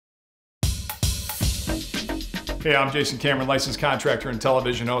Hey, I'm Jason Cameron, licensed contractor and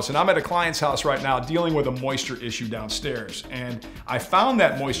television host, and I'm at a client's house right now dealing with a moisture issue downstairs. And I found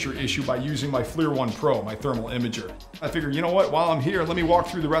that moisture issue by using my FLIR ONE Pro, my thermal imager. I figured, you know what, while I'm here, let me walk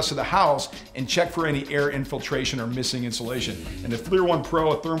through the rest of the house and check for any air infiltration or missing insulation. And the FLIR ONE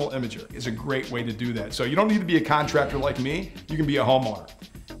Pro, a thermal imager, is a great way to do that. So you don't need to be a contractor like me, you can be a homeowner.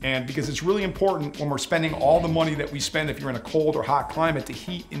 And because it's really important when we're spending all the money that we spend if you're in a cold or hot climate to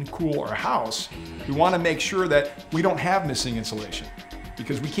heat and cool our house, we want to make sure that we don't have missing insulation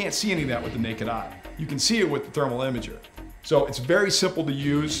because we can't see any of that with the naked eye. You can see it with the thermal imager. So it's very simple to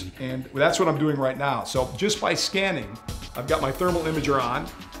use, and that's what I'm doing right now. So just by scanning, I've got my thermal imager on,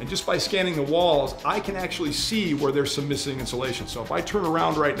 and just by scanning the walls, I can actually see where there's some missing insulation. So if I turn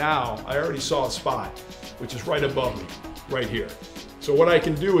around right now, I already saw a spot, which is right above me, right here. So what I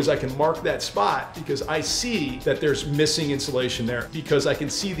can do is I can mark that spot because I see that there's missing insulation there because I can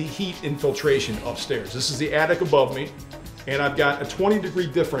see the heat infiltration upstairs. This is the attic above me, and I've got a 20-degree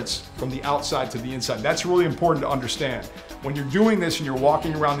difference from the outside to the inside. That's really important to understand. When you're doing this and you're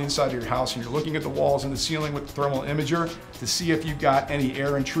walking around the inside of your house and you're looking at the walls and the ceiling with the thermal imager to see if you've got any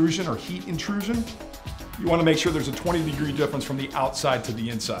air intrusion or heat intrusion, you want to make sure there's a 20-degree difference from the outside to the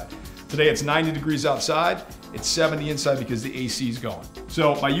inside. Today it's 90 degrees outside, it's 70 inside because the AC is going.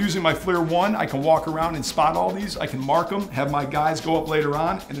 So by using my FLIR ONE, I can walk around and spot all these. I can mark them, have my guys go up later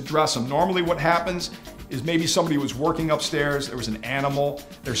on and address them. Normally what happens is maybe somebody was working upstairs, there was an animal,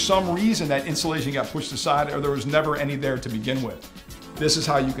 there's some reason that insulation got pushed aside or there was never any there to begin with. This is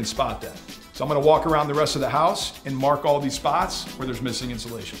how you can spot that. So I'm gonna walk around the rest of the house and mark all these spots where there's missing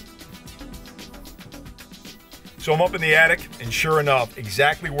insulation. So I'm up in the attic, and sure enough,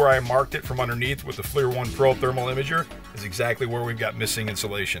 exactly where I marked it from underneath with the FLIR ONE Pro thermal imager is exactly where we've got missing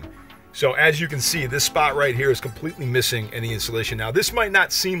insulation. So as you can see, this spot right here is completely missing any insulation. Now this might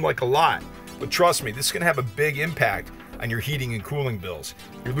not seem like a lot, but trust me, this is gonna have a big impact on your heating and cooling bills.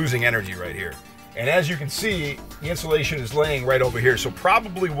 You're losing energy right here. And as you can see, the insulation is laying right over here. So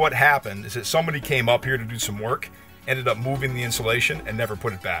probably what happened is that somebody came up here to do some work, ended up moving the insulation and never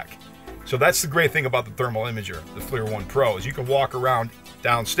put it back. So that's the great thing about the thermal imager, the FLIR ONE Pro, is you can walk around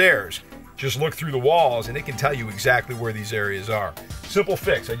downstairs, just look through the walls, and it can tell you exactly where these areas are. Simple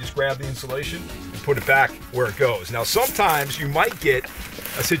fix, I just grab the insulation and put it back where it goes. Now sometimes you might get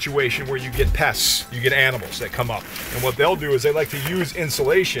a situation where you get pests, you get animals that come up, and what they'll do is they like to use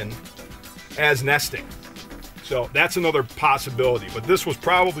insulation as nesting. So that's another possibility, but this was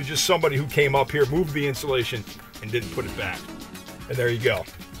probably just somebody who came up here, moved the insulation, and didn't put it back. And there you go.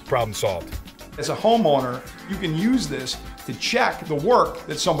 Problem solved. As a homeowner, you can use this to check the work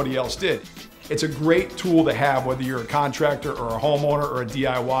that somebody else did. It's a great tool to have whether you're a contractor or a homeowner or a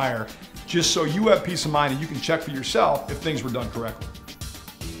DIYer, just so you have peace of mind and you can check for yourself if things were done correctly.